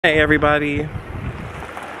Hey everybody,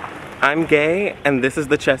 I'm Gay and this is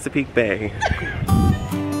the Chesapeake Bay.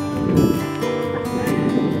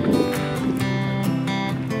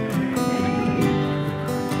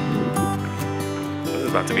 This is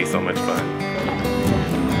about to be so much fun.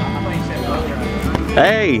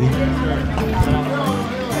 Hey!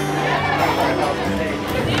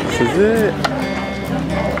 This is it.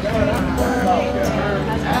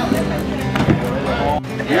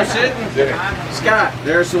 You're sitting? Scott,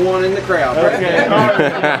 there's the one in the crowd. Okay.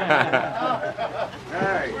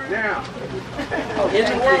 Alright, now, in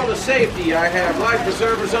the world of safety, I have life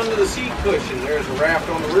preservers under the seat cushion. There's a raft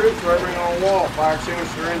on the roof, covering on the wall, fire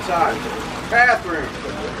extinguisher inside. Bathroom.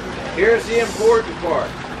 Here's the important part.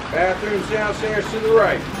 Bathrooms downstairs to the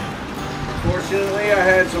right. Fortunately, I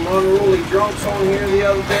had some unruly drunks on here the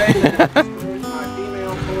other day that destroyed my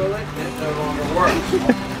female toilet and it no longer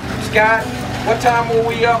works. Scott, what time were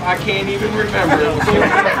we up? I can't even remember.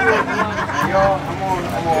 Y'all,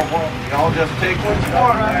 y'all just take what's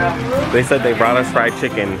water now. They said they brought us fried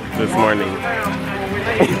chicken this morning. You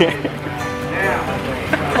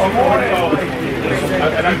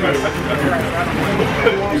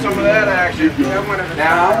want some of that action?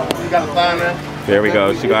 Now, you gotta find that. There we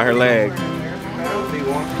go, she got her leg.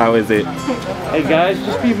 How is it? Hey guys,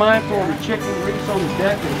 just be mindful of the chicken grease on the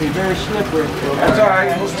deck. It'll be very slippery. That's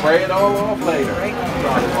alright, we'll spray it all off later.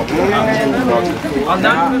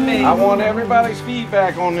 Not for me. I want everybody's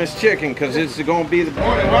feedback on this chicken because it's going to be the...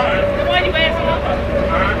 Why you asking us?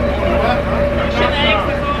 Should I ask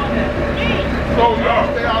me? So y'all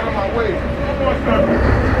stay out of my way.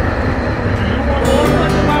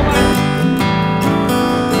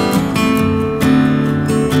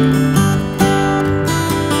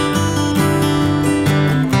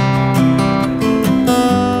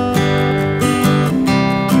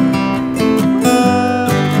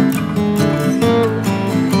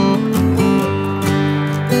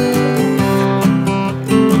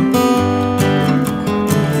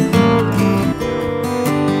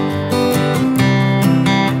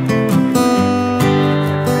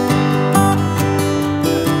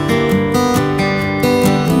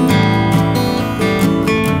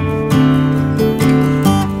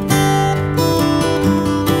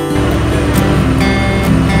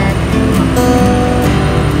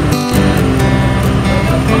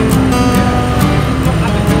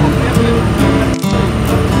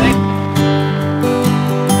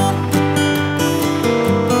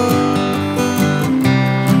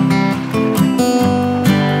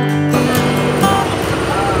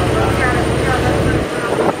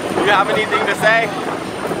 Have anything to say?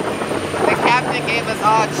 The captain gave us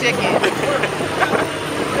all chicken.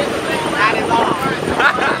 That is all.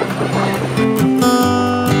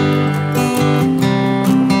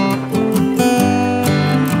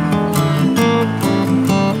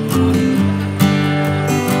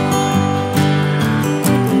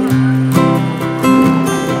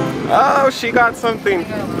 Oh, she got something.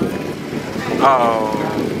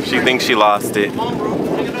 Oh, she thinks she lost it.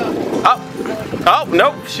 Oh,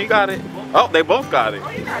 nope, she got it. Oh, they both got it.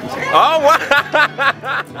 Oh, wow.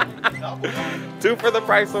 2 for the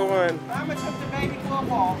price of 1. How much of the baby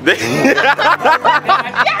football?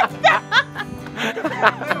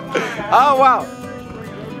 Oh, wow.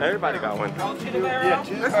 Everybody got one. That's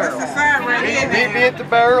the sign right here. Meet me at the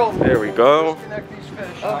barrel. There we go. That's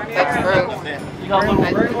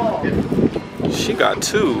She got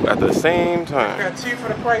 2 at the same time. got 2 for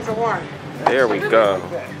the price of 1. There we go.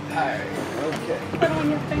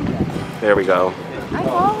 There we go.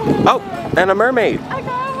 Oh, and a mermaid.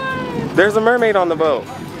 There's a mermaid on the boat.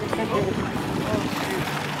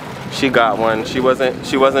 She got one. She wasn't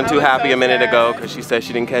too happy a minute ago because she said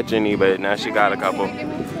she didn't catch any, but now she got a couple.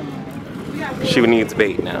 She needs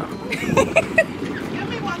bait now.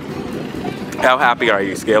 How happy are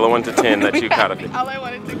you? Scale of 1 to 10 that you caught a fish. All I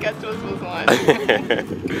wanted to catch was 1.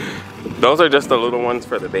 Those are just the little ones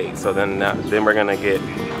for the bait. So then we're gonna get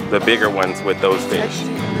the bigger ones with those fish.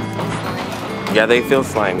 Yeah, they feel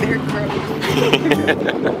slimy. Hey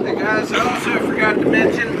guys, I also forgot to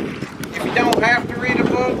mention, if you don't have to read a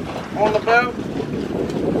book on the boat,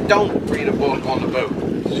 don't read a book on the boat.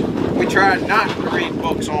 We try not to read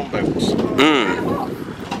books on boats.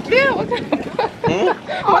 Yeah, what kind of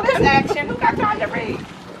all this action, who got time to read?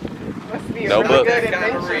 Must be No really book. good Gotta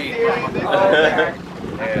adventure read. series.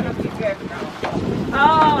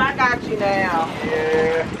 Oh, I got you now.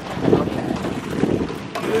 Yeah.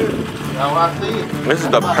 Now I see it. This is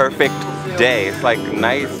the perfect day. It's like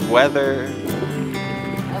nice weather.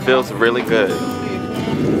 Feels really good.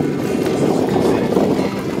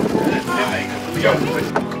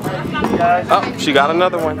 guys. Oh, she got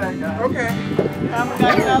another one. Okay.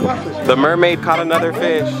 The mermaid caught another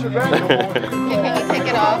fish. Can you take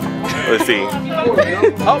it off? Let's see.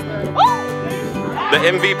 Oh, the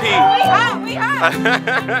MVP. We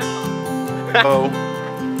hot. Oh,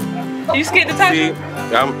 You scared to touch see, him?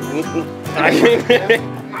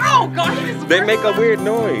 Oh God, he's they make a weird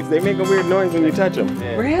noise. They make a weird noise when you touch them.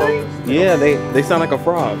 really? Yeah, they sound like a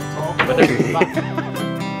frog.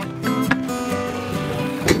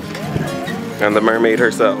 And the mermaid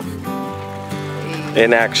herself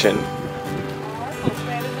in action.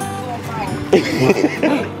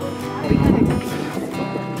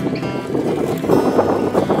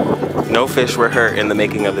 No fish were hurt in the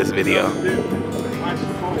making of this video.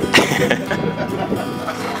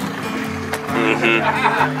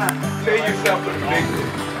 Tell yourself the big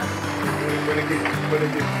when it gets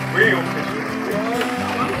real.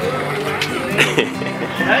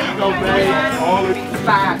 There you go, babe. All it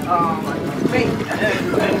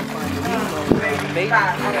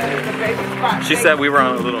She said we were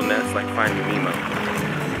on a little nest like Finding Nemo.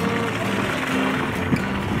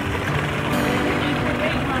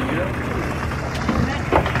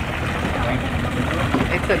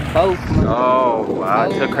 They took both. Oh, wow,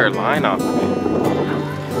 I took her line off.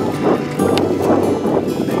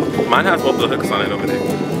 Mine has both the hooks on it over there.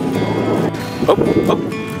 Oh, oh.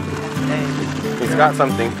 He's got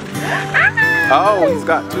something. Oh, he's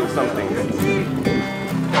got two something.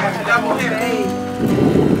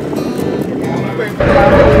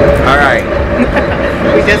 All right.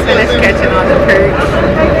 We just finished catching on the perch.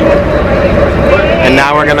 And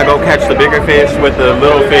now we're gonna go catch the bigger fish with the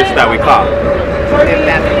little fish that we caught. If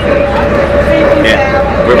that makes sense.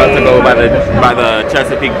 Yeah, we're about to go by the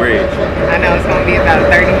Chesapeake Bridge. I know it's gonna be about a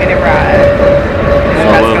 30-minute ride. We're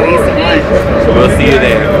about to go eat some lunch. So we'll see you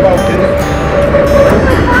there.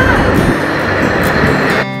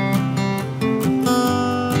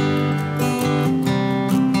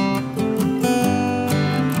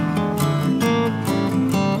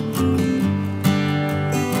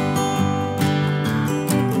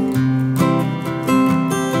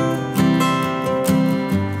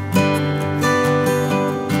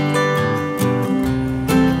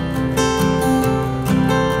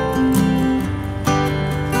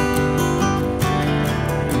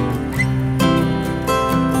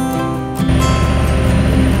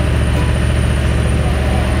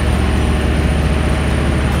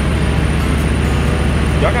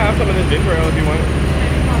 Y'all can have some of this ginger ale if you want.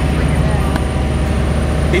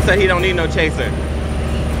 He said he don't need no chaser.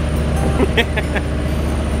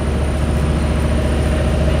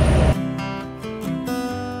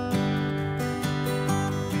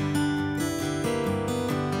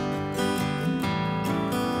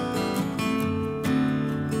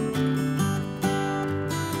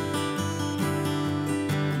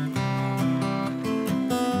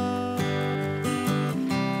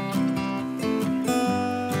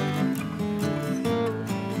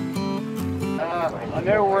 I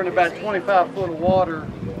know we're in about 25 foot of water.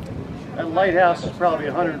 That lighthouse is probably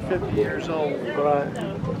 150 years old. Right.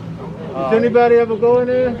 Does anybody ever go in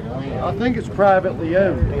there? I think it's privately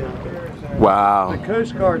owned. Wow. The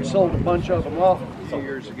Coast Guard sold a bunch of them off a few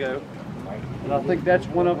years ago. And I think that's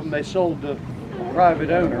one of them they sold to a private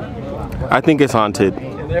owner. I think it's haunted.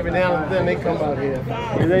 And every now and then they come out here.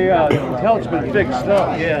 They tell it's been fixed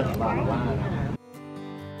up. Yeah.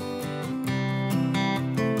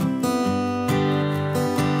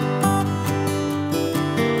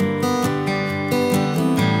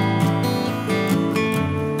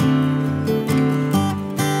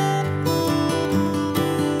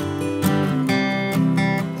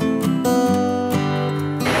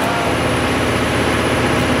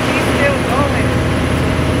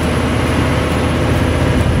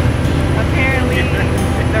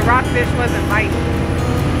 Rockfish wasn't biting.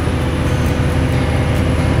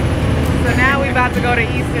 So now we about to go to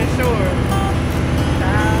Eastern Shore.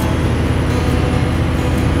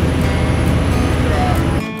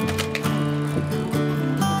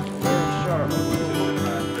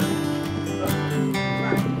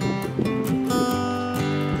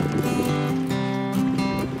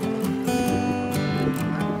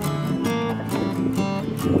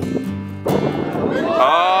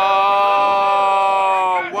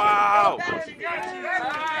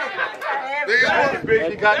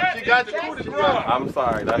 She got the cooties wrong. I'm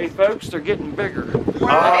sorry. Hey folks, they're getting bigger. Oh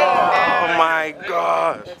my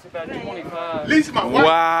gosh. That's about 25. Lisa, my wife.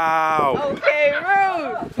 Wow. Okay,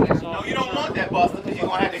 rude. No, you don't want that, Buster, because you're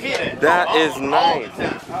going to have to hit it. That is nice.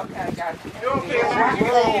 Okay, got you. You okay?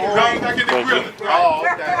 Oh,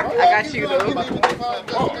 okay. I got you, Lou.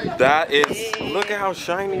 That is Look at how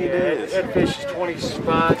shiny it is. That fish is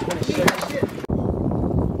 25, 26.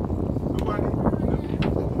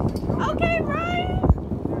 Okay, Ryan.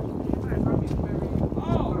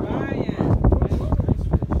 Oh, Ryan.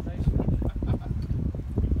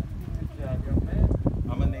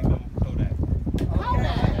 I'm gonna name him Kodak.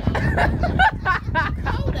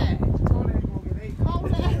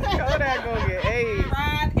 Kodak gonna get AIDS.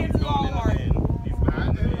 Ryan is Lord.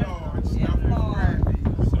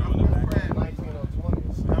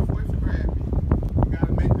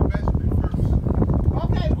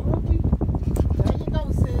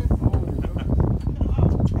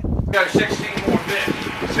 Got 16 more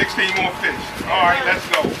fish. 16 more fish. All right, let's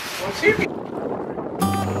go. Let's see if we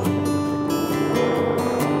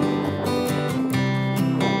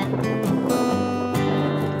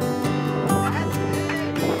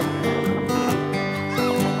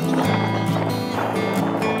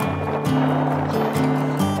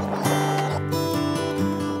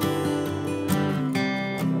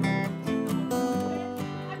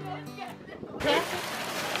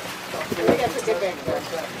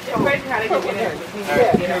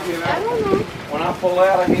when I pull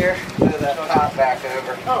out of here, do that top back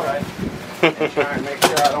over. All right. And try and make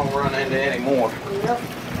sure I don't run into any more.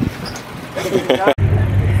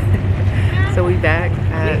 So we back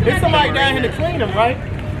at There's somebody down here to clean them, right?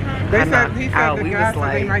 I'm not out. We was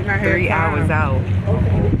like 3 hours out.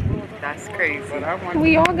 That's crazy.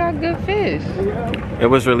 We all got good fish. It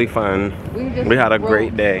was really fun. We had a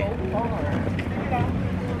great day.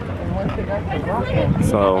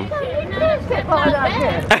 So.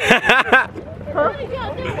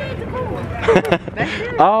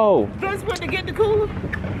 Oh. That's what to get the cooler.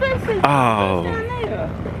 Oh.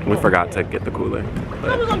 We forgot to get the cooler.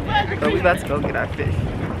 But we about to go get our fish.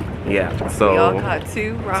 Yeah. We all So caught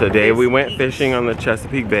 2 rockfish today we went each. fishing on the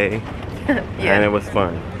Chesapeake Bay, Yeah. and it was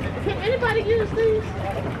fun. Can anybody use these?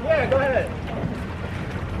 Yeah, go ahead.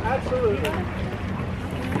 Absolutely.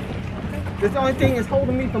 This only thing is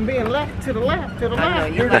holding me from being left to the left, to the I know,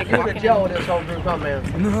 left. you're like You're the Joe in this whole group, huh, man?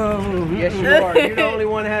 No. Yes, you are. You're the only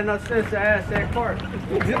one that had enough sense to ask that part.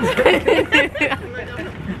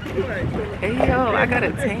 Hey yo, I got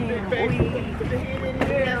a tan,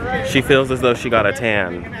 boy. She feels as though she got a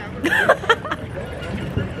tan.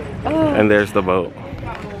 Oh, And there's the boat.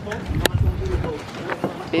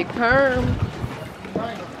 big perm.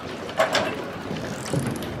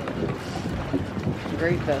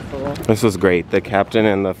 Great vessel. This was great. The captain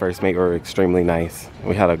and the first mate were extremely nice.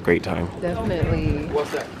 We had a great time. Definitely.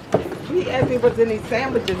 What's that? He asked me what's in these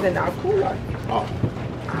sandwiches in our cooler. Oh.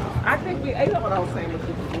 I think we ate all those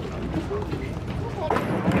sandwiches.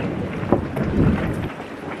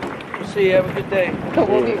 See you. Have a good day.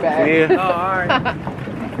 We'll be back. See ya. Oh, all right.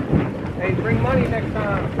 Hey, bring money next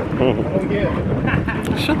time. Oh,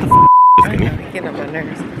 yeah. Shut the f***. Getting on my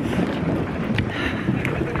nerves.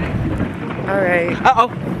 Alright. Uh-oh.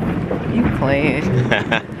 You playing.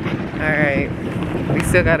 Alright. We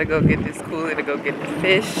still gotta go get this cooler to go get the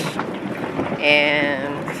fish.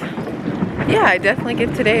 And yeah, I definitely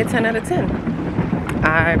give today a 10 out of 10.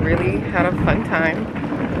 I really had a fun time.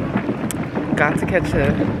 Got to catch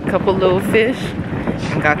a couple little fish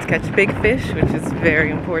and got to catch big fish, which is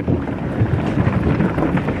very important.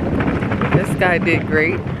 This guy did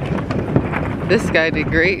great. This guy did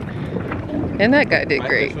great. And that guy did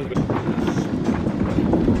great.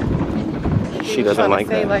 She doesn't like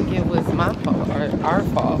say that. like it was my fault or our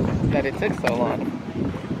fault that it took so long.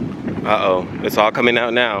 Uh-oh. It's all coming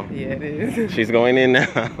out now. Yeah, it is. She's going in now.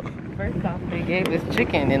 First off, they gave us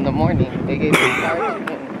chicken in the morning. They gave us sour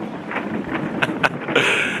chicken.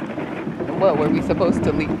 What, were we supposed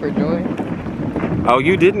to leap for joy? Oh,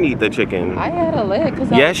 you didn't eat the chicken. I had a leg because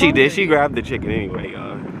Yeah, she did. She grabbed the chicken anyway,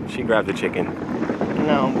 y'all. She grabbed the chicken.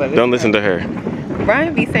 No, but Don't listen to her.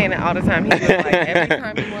 Brian be saying it all the time. He was like, every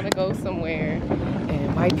time we want to go somewhere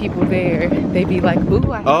and white people there, they be like,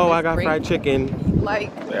 ooh, I got fried chicken.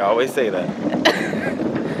 Like, They always say that.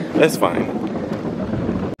 It's fine.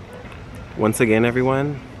 Once again,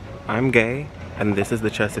 everyone, I'm Gay, and this is the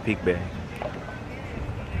Chesapeake Bay.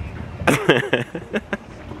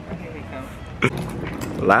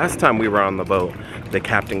 Last time we were on the boat, the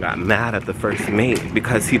captain got mad at the first mate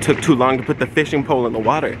because he took too long to put the fishing pole in the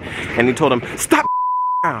water. And he told him, stop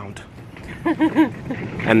around.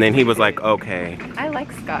 And then he was like, okay. I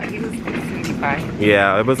like Scott. He was a sweetie pie.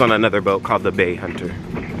 Yeah, it was on another boat called the Bay Hunter.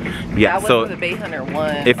 Yeah, That so was the Bay Hunter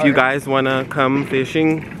one. if you guys want to come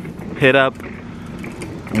fishing, hit up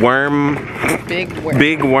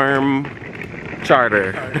Big Worm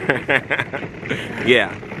Charter.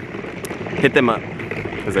 Yeah, hit them up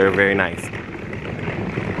because they're very nice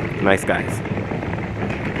guys.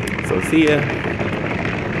 So see ya.